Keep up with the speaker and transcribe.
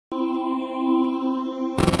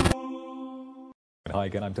And hi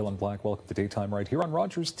again, I'm Dylan Black. Welcome to Daytime right here on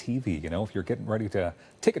Rogers TV. You know, if you're getting ready to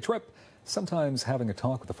take a trip, sometimes having a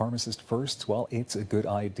talk with the pharmacist first, well, it's a good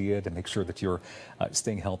idea to make sure that you're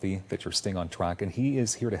staying healthy, that you're staying on track. And he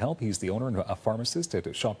is here to help. He's the owner and a pharmacist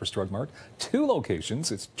at Shoppers Drug Mart. 2 locations.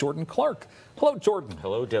 It's Jordan Clark. Hello, Jordan.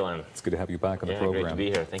 Hello, Dylan. It's good to have you back on the program. Great to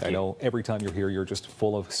be here. Thank you. I know every time you're here, you're just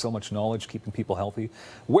full of so much knowledge, keeping people healthy.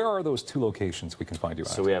 Where are those 2 locations we can find you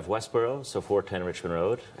at? So we have Westboro, so 410 Richmond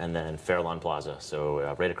Road, and then Fairlawn Plaza,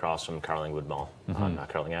 so right across from Carlingwood Mall on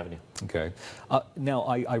Carling Avenue. Okay. Now,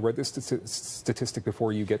 I read this statistic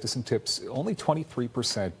before. You get to some tips. Only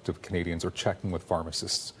 23% of Canadians are checking with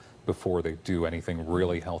pharmacists before they do anything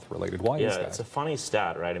really health related. Why is that? Yeah, it's a funny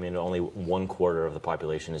stat, right? I mean, only 1/4 of the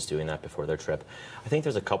population is doing that before their trip. I think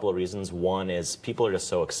there's a couple of reasons. One is people are just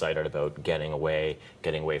so excited about getting away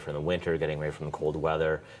from the winter, getting away from the cold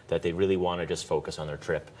weather, that they really want to just focus on their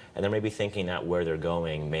trip. And they're maybe thinking that where they're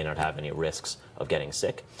going may not have any risks of getting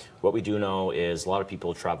sick. What we do know is a lot of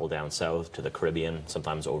people travel down south to the Caribbean,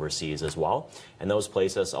 sometimes overseas as well. And those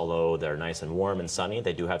places, although they're nice and warm and sunny,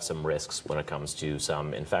 they do have some risks when it comes to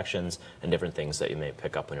some infections and different things that you may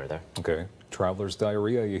pick up when you're there. Okay. Traveler's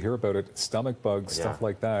diarrhea, you hear about it, stomach bugs, stuff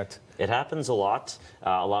like that. It happens a lot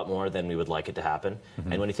more than we would like it to happen.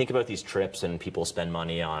 And when you think about these trips and people spend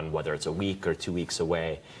money on whether it's a week or 2 weeks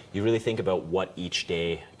away, you really think about what each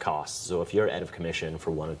day costs. So if you're out of commission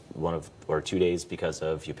for one or 2 days because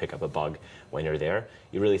of you pick up a bug when you're there,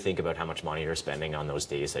 you really think about how much money you're spending on those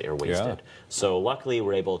days that you're wasted. Yeah. So luckily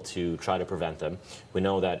we're able to try to prevent them. We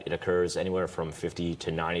know that it occurs anywhere from 50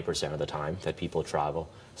 to 90% of the time that people travel,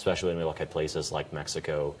 especially when we look at places like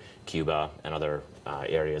Mexico, Cuba, and other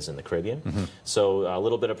areas in the Caribbean. So a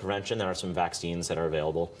little bit of prevention. There are some vaccines that are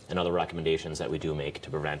available and other recommendations that we do make to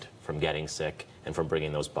prevent from getting sick and from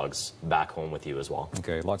bringing those bugs back home with you as well.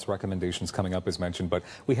 Okay, lots of recommendations coming up as mentioned, but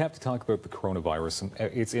we have to talk about the coronavirus.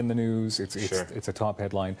 It's in the news, it's a top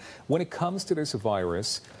headline. When it comes to this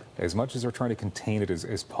virus, as much as they're trying to contain it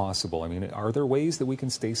as possible, I mean, are there ways that we can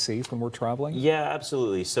stay safe when we're traveling? Yeah,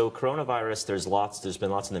 absolutely. So coronavirus, there's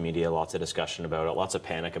been lots in the media, lots of discussion about it, lots of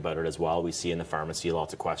panic about it as well. We see in the pharmacy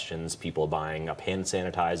lots of questions, people buying up hand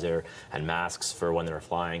sanitizer and masks for when they're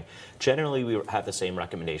flying. Generally, we have the same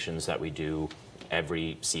recommendations that we do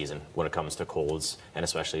every season when it comes to colds and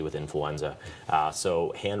especially with influenza.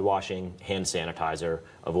 So hand washing, hand sanitizer,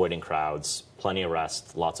 avoiding crowds, plenty of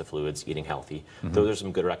rest, lots of fluids, eating healthy. Those are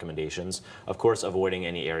some good recommendations. Of course, avoiding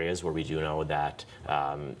any areas where we do know that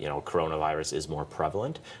coronavirus is more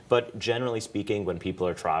prevalent. But generally speaking, when people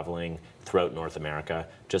are traveling throughout North America,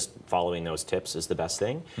 just following those tips is the best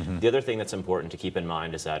thing. The other thing that's important to keep in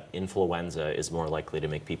mind is that influenza is more likely to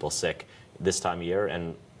make people sick this time of year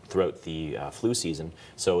and throughout the flu season.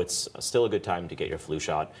 So it's still a good time to get your flu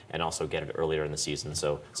shot and also get it earlier in the season.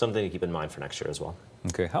 So something to keep in mind for next year as well.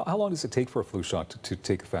 Okay. How long does it take for a flu shot to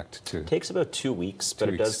take effect? It takes about 2 weeks, but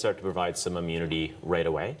it does start to provide some immunity right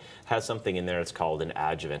away. It has something in there, it's called an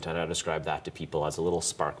adjuvant, and I describe that to people as a little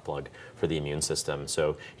spark plug for the immune system.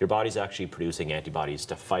 So your body's actually producing antibodies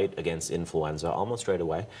to fight against influenza almost right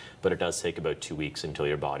away, but it does take about 2 weeks until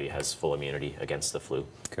your body has full immunity against the flu.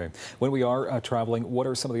 Okay. When we are traveling, what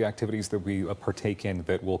are some of the activities that we partake in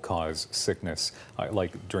that will cause sickness?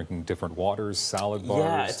 Like drinking different waters, salad bars?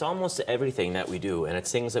 Yeah, it's almost everything that we do. And it's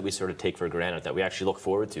things that we sort of take for granted that we actually look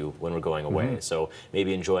forward to when we're going away. So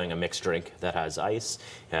maybe enjoying a mixed drink that has ice,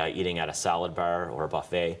 eating at a salad bar or a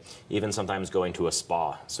buffet, even sometimes going to a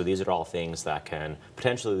spa. So these are all things that can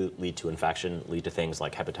potentially lead to infection, lead to things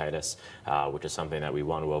like hepatitis, which is something that we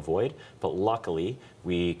want to avoid. But luckily,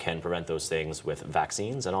 we can prevent those things with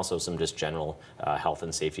vaccines and also some just general health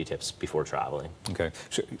and safety tips before traveling. Okay.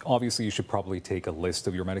 Obviously, you should probably take a list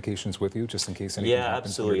of your medications with you just in case anything happens. Yeah,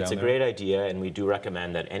 absolutely. It's a great idea, and we do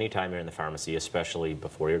recommend that anytime you're in the pharmacy, especially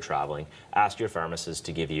before you're traveling, ask your pharmacist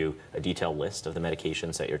to give you a detailed list of the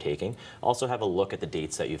medications that you're taking. Also have a look at the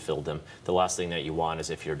dates that you filled them. The last thing that you want is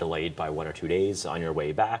if you're delayed by 1 or 2 days on your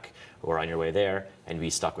way back or on your way there and be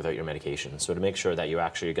stuck without your medication. So to make sure that you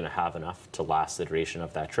actually are going to have enough to last the duration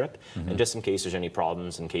of that trip, and just in case there's any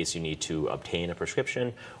problems, in case you need to obtain a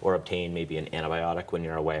prescription or obtain maybe an antibiotic when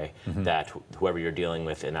you're away, that whoever you're dealing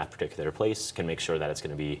with in that particular place can make sure that it's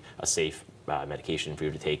going to be a safe medication for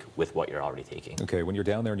you to take with what you're already taking. Okay, when you're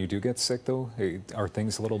down there and you do get sick though, are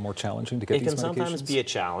things a little more challenging to get these medications? It can sometimes be a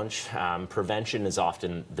challenge. Prevention is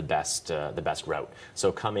often the best route.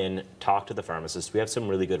 So come in, talk to the pharmacist. We have some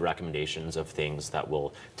really good recommendations of things that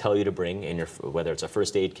will tell you to bring in your, whether it's a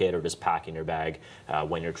first aid kit or just pack in your bag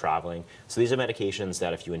when you're traveling. So these are medications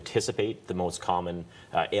that if you anticipate the most common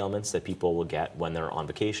ailments that people will get when they're on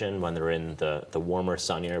vacation, when they're in the warmer,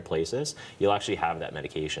 sunnier places, you'll actually have that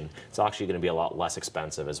medication. It's actually going to be a lot less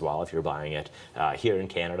expensive as well if you're buying it here in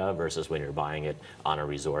Canada versus when you're buying it on a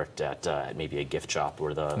resort at maybe a gift shop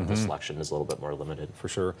where the selection is a little bit more limited. For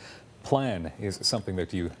sure. Plan is something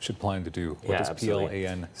that you should plan to do. What does absolutely.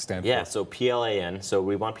 PLAN stand for? Yeah, so PLAN, so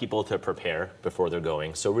we want people to prepare before they're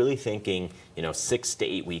going. So really thinking, 6 to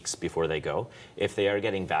 8 weeks before they go. If they are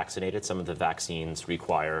getting vaccinated, some of the vaccines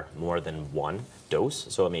require more than one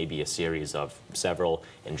dose. So it may be a series of several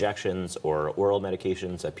injections or oral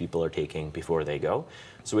medications that people are taking before they go.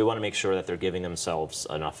 So we want to make sure that they're giving themselves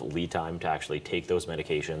enough lead time to actually take those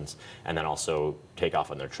medications and then also take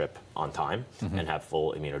off on their trip on time and have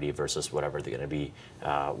full immunity versus whatever they're going to be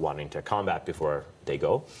wanting to combat before they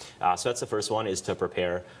go. So that's the first one, is to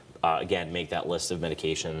prepare. Again, make that list of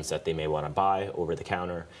medications that they may want to buy over the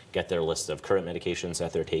counter, get their list of current medications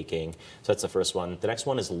that they're taking. So that's the first one. The next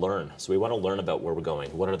one is learn. So we want to learn about where we're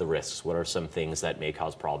going. What are the risks? What are some things that may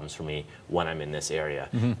cause problems for me when I'm in this area?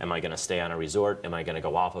 Am I going to stay on a resort? Am I going to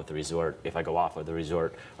go off of the resort? If I go off of the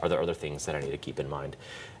resort, are there other things that I need to keep in mind?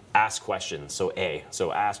 Ask questions. So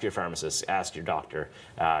ask your pharmacist, ask your doctor,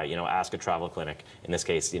 ask a travel clinic. In this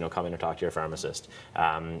case, come in and talk to your pharmacist.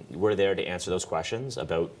 We're there to answer those questions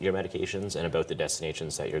about your medications and about the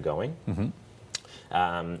destinations that you're going.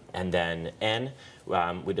 And then N,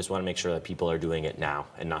 we just want to make sure that people are doing it now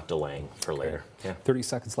and not delaying for later. Yeah. 30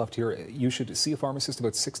 seconds left here. You should see a pharmacist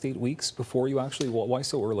about 6 to 8 weeks before you actually, why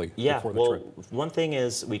so early before the trip? One thing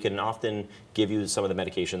is we can often give you some of the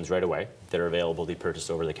medications right away that are available to be purchased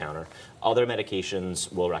over the counter. Other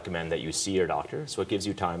medications will recommend that you see your doctor, so it gives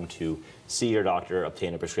you time to see your doctor,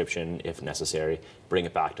 obtain a prescription if necessary, bring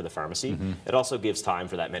it back to the pharmacy. It also gives time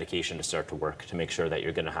for that medication to start to work, to make sure that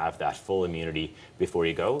you're going to have that full immunity before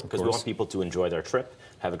you go, because we want people to enjoy their trip,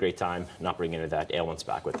 have a great time, not bring any of that ailments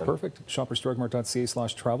back with them. Perfect.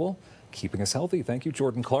 ShoppersDrugMart.ca/travel. Keeping us healthy. Thank you,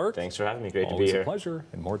 Jordan Clark. Thanks for having me. Great to be Always here. a pleasure.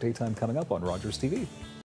 And more Daytime coming up on Rogers TV.